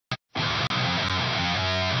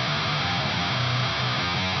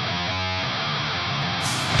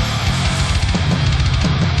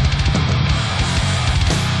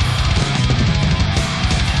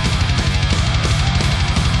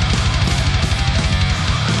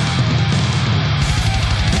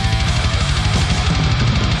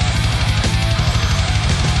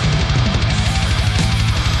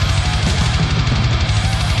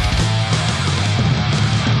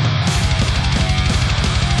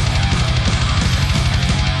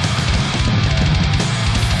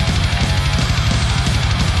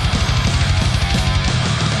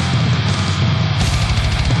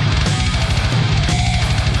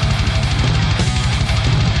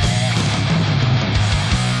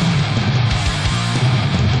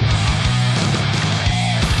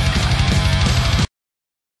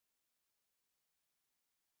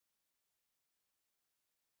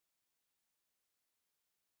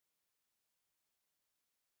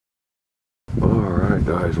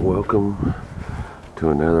Guys, welcome to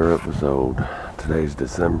another episode. Today's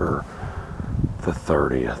December the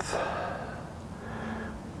 30th.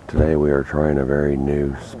 Today we are trying a very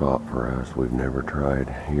new spot for us we've never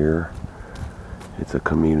tried here. It's a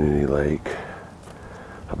community lake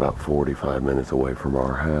about 45 minutes away from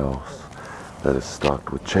our house that is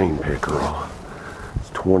stocked with chain pickerel. It's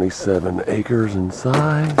 27 acres in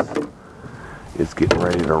size. It's getting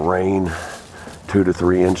ready to rain 2 to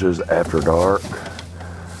 3 inches after dark.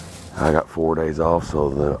 I got 4 days off,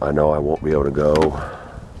 so I know I won't be able to go.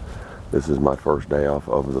 This is my first day off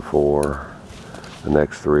of the 4. The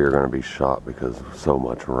next 3 are going to be shot because of so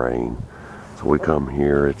much rain. So we come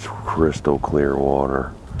here, it's crystal clear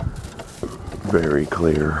water. Very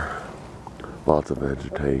clear. Lots of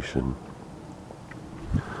vegetation.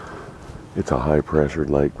 It's a high pressured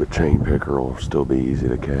lake, but chain pickerel will still be easy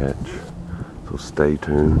to catch. So stay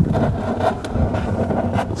tuned.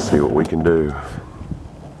 Let's see what we can do.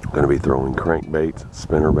 Going to be throwing crankbaits,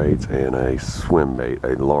 spinner baits, and a swim bait,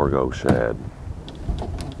 a Largo shad.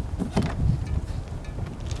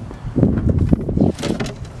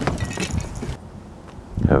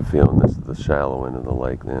 I have a feeling this is the shallow end of the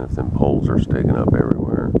lake then, if them poles are sticking up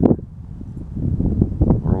everywhere. I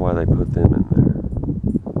wonder why they put them in there.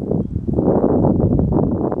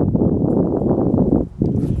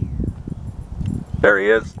 There he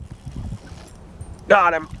is.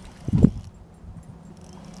 Got him.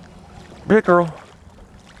 Pickerel.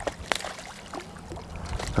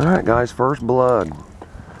 Alright guys, first blood.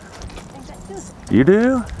 You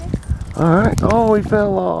do? Alright. Oh, he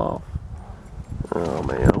fell off. Oh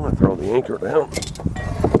man, I'm going to throw the anchor down.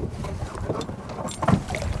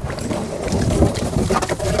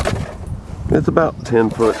 It's about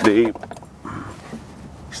 10 foot deep.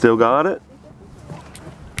 Still got it?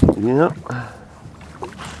 Yep.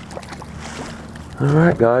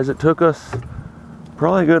 Alright guys, it took us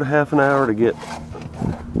probably a good half an hour to get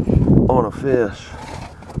on a fish,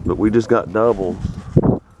 but we just got doubles.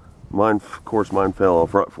 Mine, of course, mine fell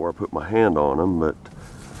off right before I put my hand on them, but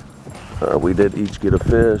we did each get a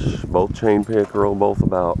fish, both chain pickerel, both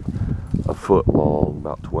about a foot long,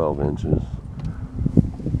 about 12 inches.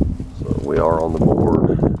 So we are on the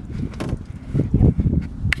board.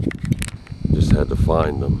 Just had to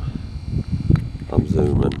find them. I'm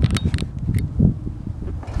zooming.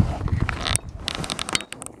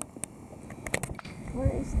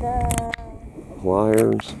 The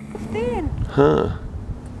pliers. 15. Huh.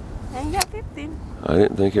 And you got 15. I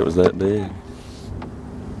didn't think it was that big.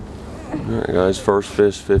 Alright guys, first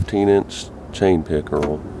fish, 15-inch chain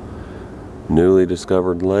pickerel. Newly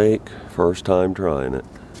discovered lake, first time trying it.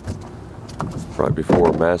 Right before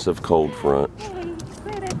a massive cold front.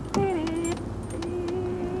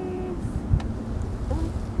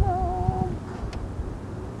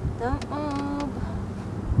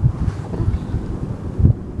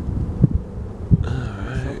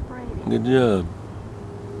 Good job.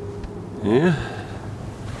 Yeah.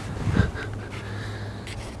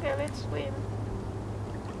 Okay, let's swim.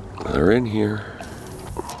 They're in here.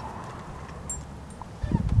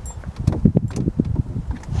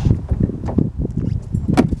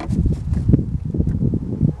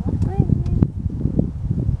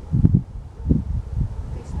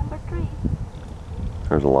 Piece number 3.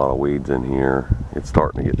 There's a lot of weeds in here. It's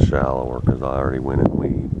starting to get shallower because I already went in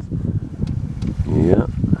weeds. Yep.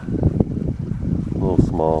 A little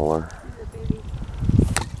smaller.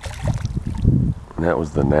 And that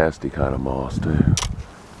was the nasty kind of moss too.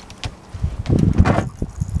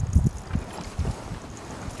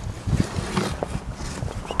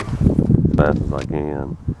 As fast as I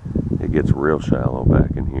can. It gets real shallow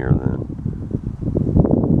back in here then.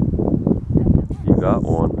 You got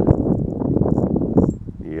one.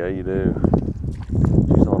 Yeah, you do.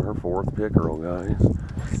 She's on her 4th pickerel, guys.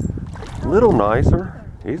 A little nicer.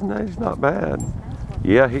 He's not bad.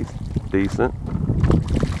 Yeah, he's decent.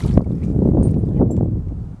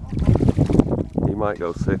 He might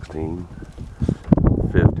go 16,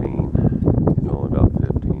 15. He's only about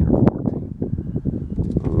 15 or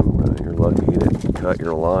 14. Ooh, well, you're lucky he didn't cut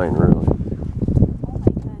your line, really.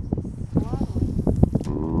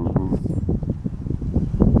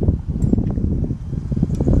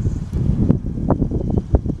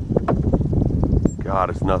 God,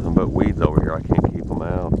 it's nothing but weeds over here. I can't keep them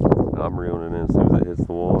out. I'm reeling it in as soon as it hits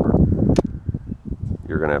the water.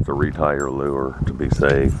 You're going to have to retie your lure to be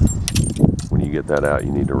safe. When you get that out,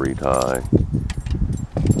 you need to retie.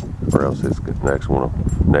 Or else this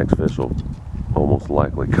next fish will almost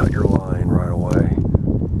likely cut your line right away.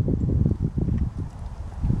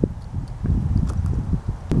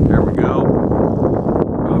 There we go.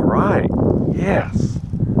 All right. Yes.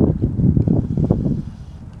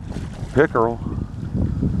 Pickerel.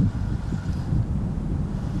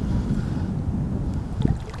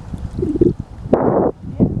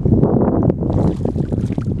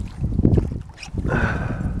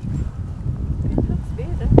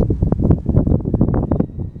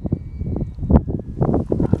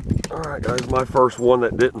 Alright guys, my first one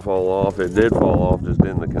that didn't fall off. It did fall off just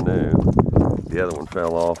in the canoe. The other one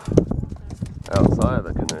fell off outside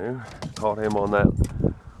the canoe. Caught him on that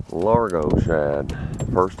Largo shad.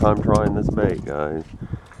 First time trying this bait, guys.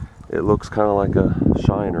 It looks kind of like a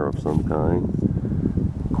shiner of some kind.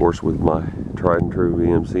 Of course, with my tried and true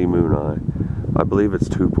VMC Moon Eye. I believe it's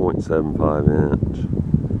 2.75 inch.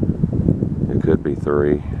 It could be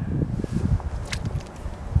 3.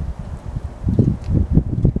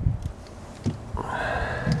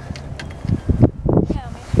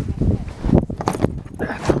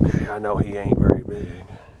 That's okay. I know he ain't very big.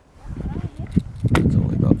 It's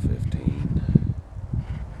only about 15,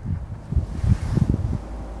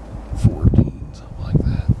 14, something like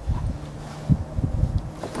that.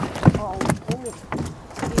 Oh,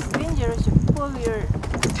 it's dangerous to pull your...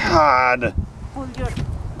 God!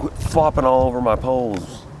 Quit flopping all over my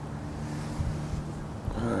poles.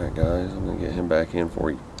 Alright guys, I'm going to get him back in before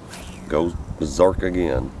he goes berserk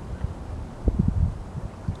again.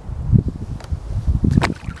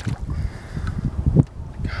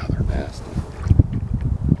 God, they're nasty.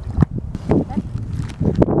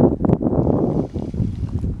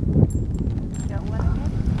 Got one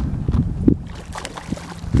again?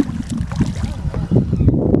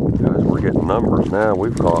 Guys, we're getting numbers now.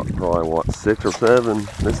 We've caught probably, what, 6 or 7.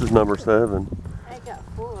 This is number 7. I got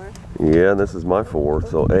 4. Yeah, this is my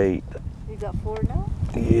 4th, so 8. You got 4 now?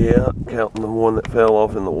 Yeah, counting the one that fell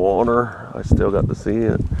off in the water. I still got to see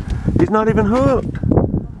it. He's not even hooked.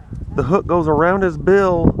 The hook goes around his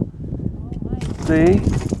bill. See?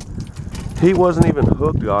 He wasn't even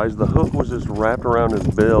hooked, guys. The hook was just wrapped around his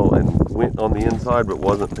bill and went on the inside but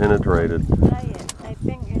wasn't penetrated. Try it. I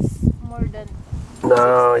think it's more than...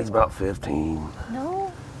 No, he's about 15.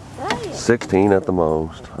 No, try it. 16 at the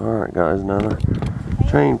most. Alright guys, another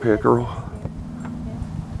chain pickerel.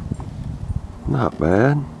 Not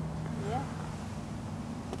bad. Yeah.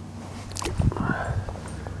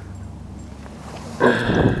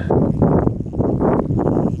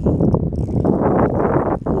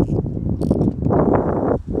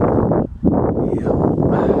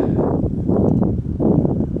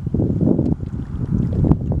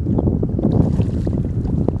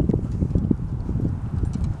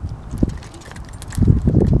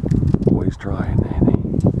 Always trying, Nanny.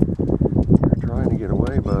 You're trying to get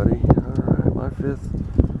away, buddy. Alright, my 5th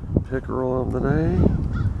pickerel of the day.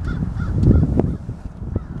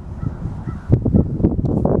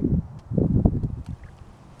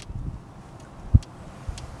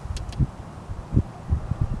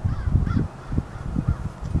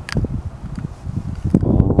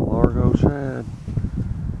 On the Largo shad.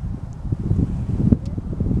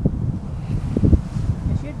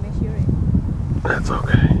 I should measure it. That's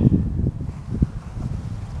okay.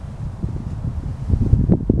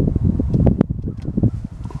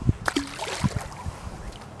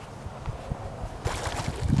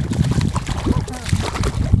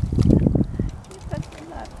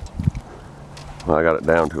 I got it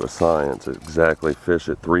down to a science. Exactly fish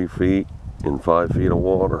at 3 feet in 5 feet of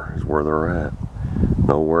water is where they're at.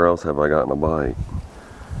 Nowhere else have I gotten a bite.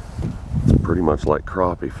 It's pretty much like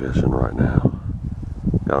crappie fishing right now.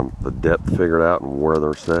 Got the depth figured out and where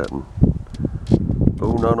they're setting.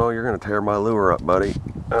 Oh, no, you're going to tear my lure up, buddy.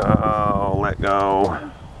 Oh, let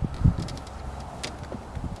go.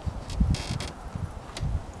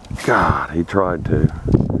 God, he tried to.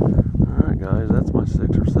 Alright guys, that's my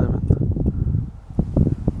 6th or 7th.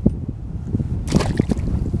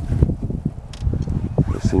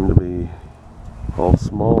 They seem to be all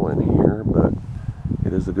small in here, but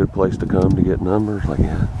it is a good place to come to get numbers, I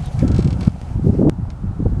guess.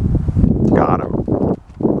 Got him.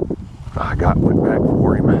 I went back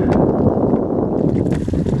for him.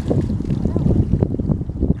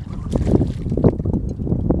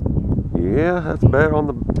 Yeah, that's better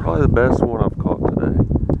on probably the best one I've caught today.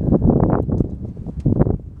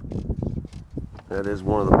 That is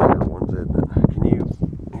one of the bigger ones, isn't it? Can you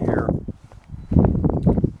hear? I'm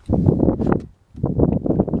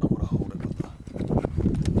gonna hold it with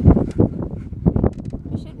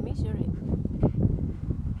You should measure it.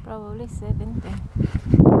 Probably 70.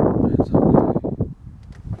 It's okay.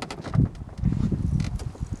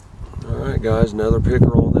 Alright guys, another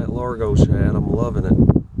pickerel on that Largo shad. I'm loving it.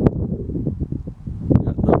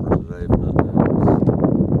 Got numbers today, but nothing else.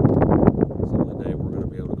 It's the only day we're going to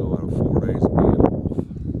be able to go out of 4 days and be off.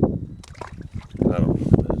 I don't need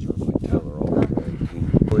to measure if I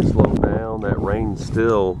line's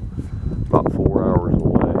still about 4 hours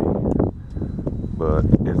away, but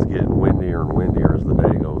it's getting windier and windier as the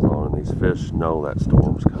day goes on, and these fish know that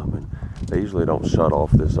storm's coming. They usually don't shut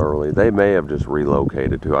off this early. They may have just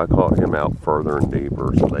relocated too. I caught him out further and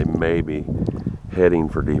deeper, so they may be heading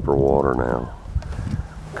for deeper water now.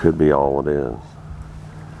 Could be all it is.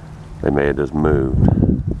 They may have just moved.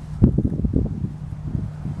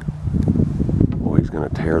 Boy, he's gonna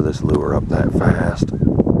tear this lure up that fast.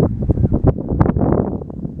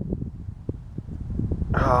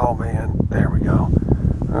 Oh man, there we go.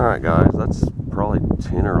 All right guys, that's probably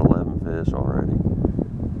 10 or 11 fish already.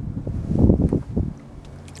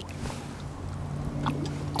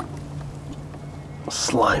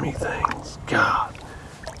 Slimy things, God.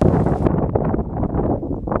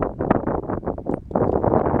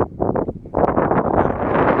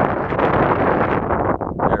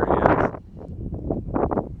 There he is.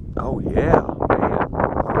 Oh yeah, man,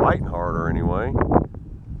 fighting harder anyway.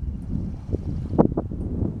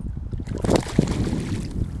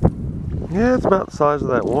 Yeah, it's about the size of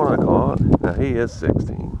that one I caught. Now he is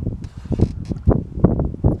 16.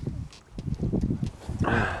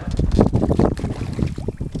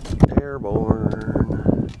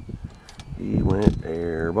 Airborne. He went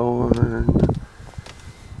airborne.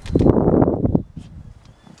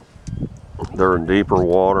 They're in deeper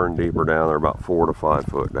water and deeper down. They're about 4 to 5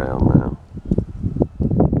 foot down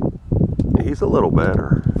now. He's a little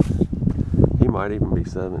better. He might even be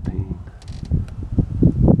 17.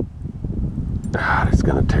 God, it's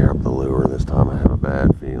gonna tear up the lure this time. I have a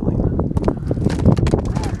bad feeling.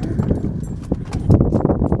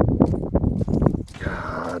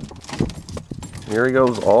 God. Here he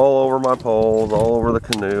goes all over my poles, all over the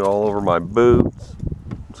canoe, all over my boots.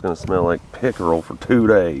 It's gonna smell like pickerel for 2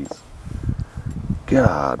 days.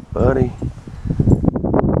 God, buddy.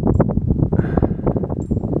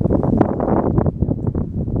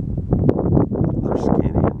 They're skinny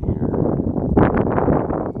in here.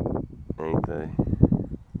 Ain't they?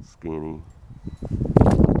 Skinny.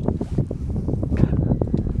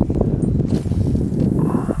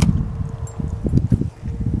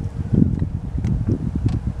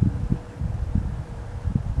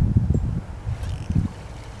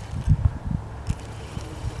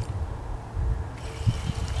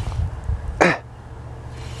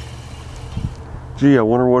 Gee, I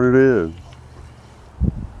wonder what it is.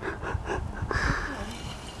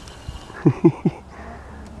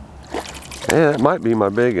 Yeah, that might be my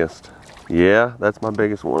biggest. Yeah, that's my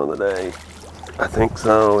biggest one of the day. I think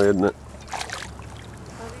so, isn't it?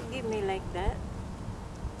 Why you give me like that?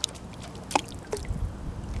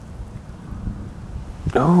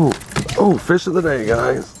 Oh, fish of the day,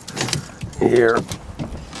 guys. Here.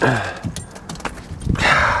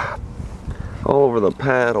 All over the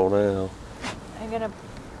paddle now. I'm gonna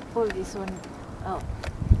pull this one out.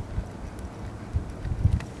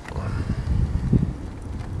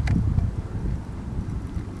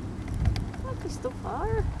 That is too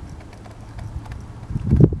far.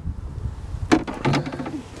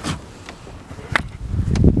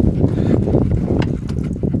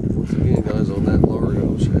 Once again, guys, on that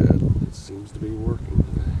Largo shad, it seems to be working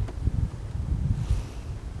today.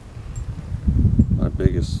 My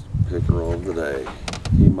biggest pickerel of the day.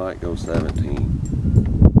 He might go 17.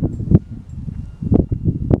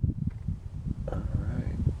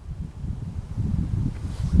 Alright.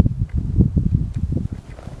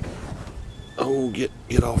 Oh, get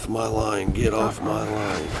off my line. Get off my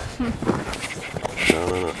line.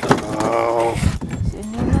 No. Oh.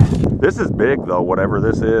 This is big though, whatever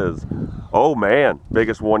this is. Oh man,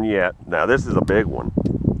 biggest one yet. Now this is a big one.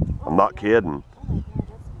 I'm not kidding.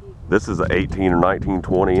 This is an 18 or 19,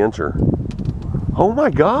 20 incher. Oh my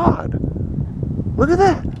God. Look at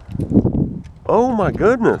that. Oh my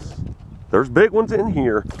goodness. There's big ones in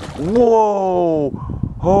here. Whoa.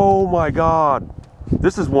 Oh my God.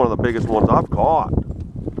 This is one of the biggest ones I've caught.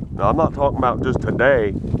 Now I'm not talking about just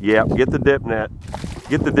today. Yep, get the dip net.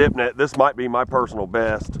 Get the dip net. This might be my personal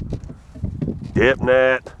best. Dip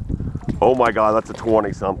net. Oh my God, that's a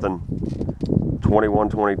 20 something. 21,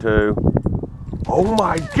 22. Oh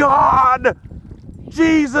my God.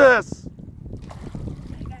 Jesus.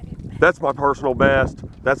 That's my personal best.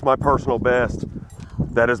 That's my personal best.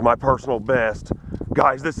 That is my personal best.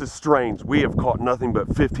 Guys, this is strange. We have caught nothing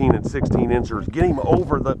but 15 and 16 inchers. Get him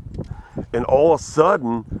over the, and all of a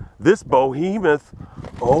sudden, this behemoth,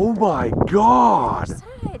 oh my God.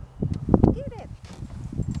 Get it.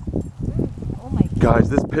 Oh my God. Guys,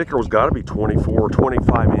 this pickerel's gotta be 24 or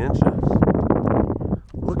 25 inches.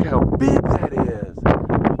 Look how big that is.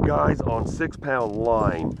 Guys, on 6-pound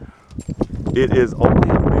line. It is only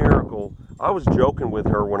a miracle I was joking with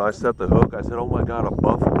her when I set the hook. I said, oh my God, a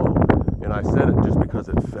buffalo. And I said it just because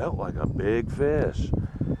it felt like a big fish.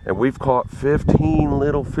 And we've caught 15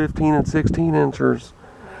 little 15 and 16 inchers.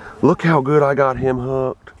 Look how good I got him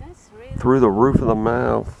hooked through the roof of the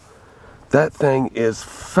mouth. That thing is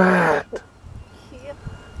fat.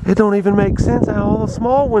 It don't even make sense how all the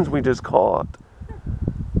small ones we just caught.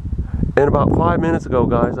 And about 5 minutes ago,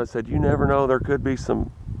 guys, I said, you never know, there could be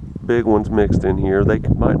some big ones mixed in here. They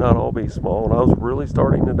might not all be small. And I was really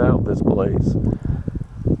starting to doubt this place.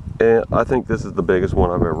 And I think this is the biggest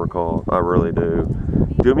one I've ever caught. I really do.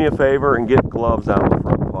 Do me a favor and get gloves out the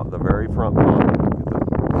front pot, the very front pot.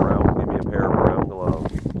 Give me a pair of brown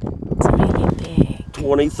gloves. It's really big.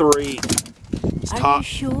 23. Are you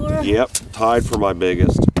sure? Yep, tied for my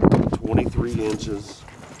biggest. 23 inches.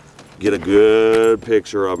 Get a good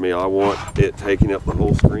picture of me. I want it taking up the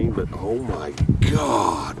whole screen, but oh my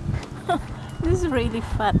God. This is really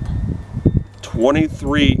fat.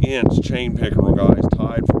 23-inch chain pickerel, guys,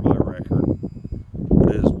 tied for my record.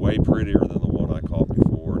 But it is way prettier than the one I caught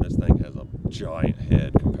before, and this thing has a giant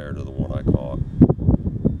head compared to the one I caught.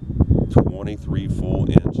 23 full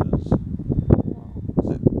inches. Is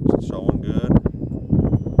it showing good?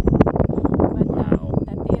 But Wow.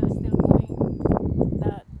 the tail is still going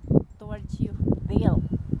towards you. Tail.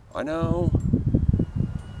 I know.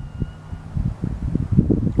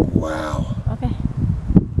 Wow. Okay.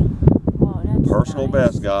 Wow, that's Personal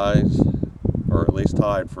nice. best, guys. Or at least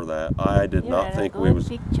tied for that. I did You're not a think good we was...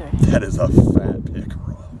 picture. That is a fat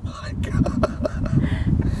pickerel. Oh my God.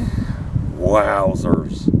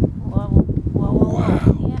 Wowzers. Wow.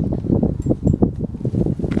 Wow. Yeah.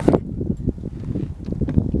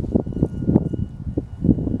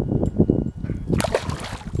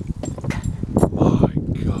 My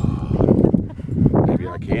God.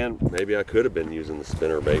 Maybe I could have been using the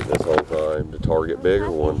spinner bait this whole time to target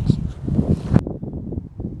bigger ones.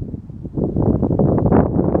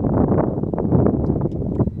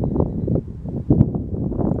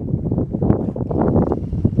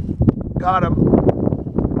 Got him.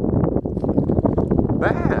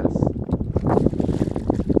 Bass.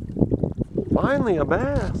 Finally a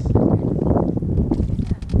bass.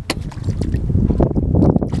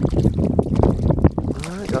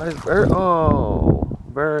 All right, guys.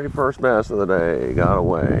 Very first bass of the day. Got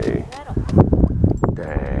away.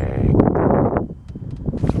 Dang.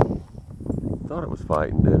 Thought it was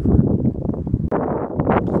fighting different.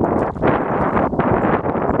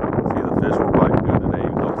 See, the fish were biting good today,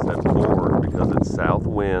 even though it said forward, because it's south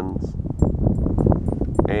winds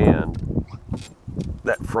and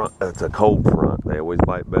that front, it's a cold front. They always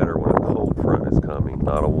bite better when a cold front is coming,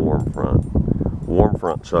 not a warm front. Warm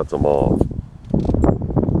front shuts them off.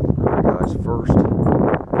 Alright guys, first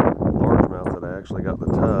largemouth that I actually got the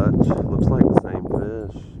touch. Looks like the same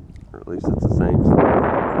fish, or at least it's the same size.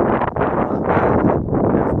 Not bad,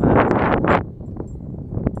 half bad.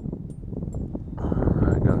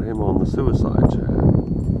 Alright, got him on the suicide chat.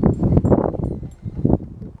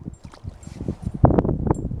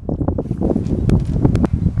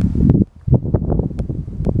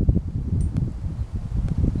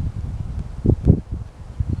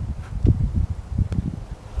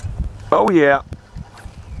 Oh yeah.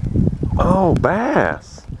 Oh,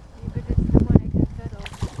 bass.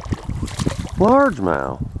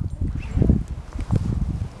 Largemouth.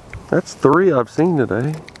 That's 3 I've seen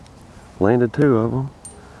today. Landed 2 of them.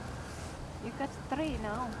 You got 3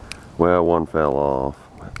 now. Well, 1 fell off.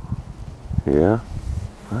 Yeah.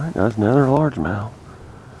 Alright guys, another largemouth.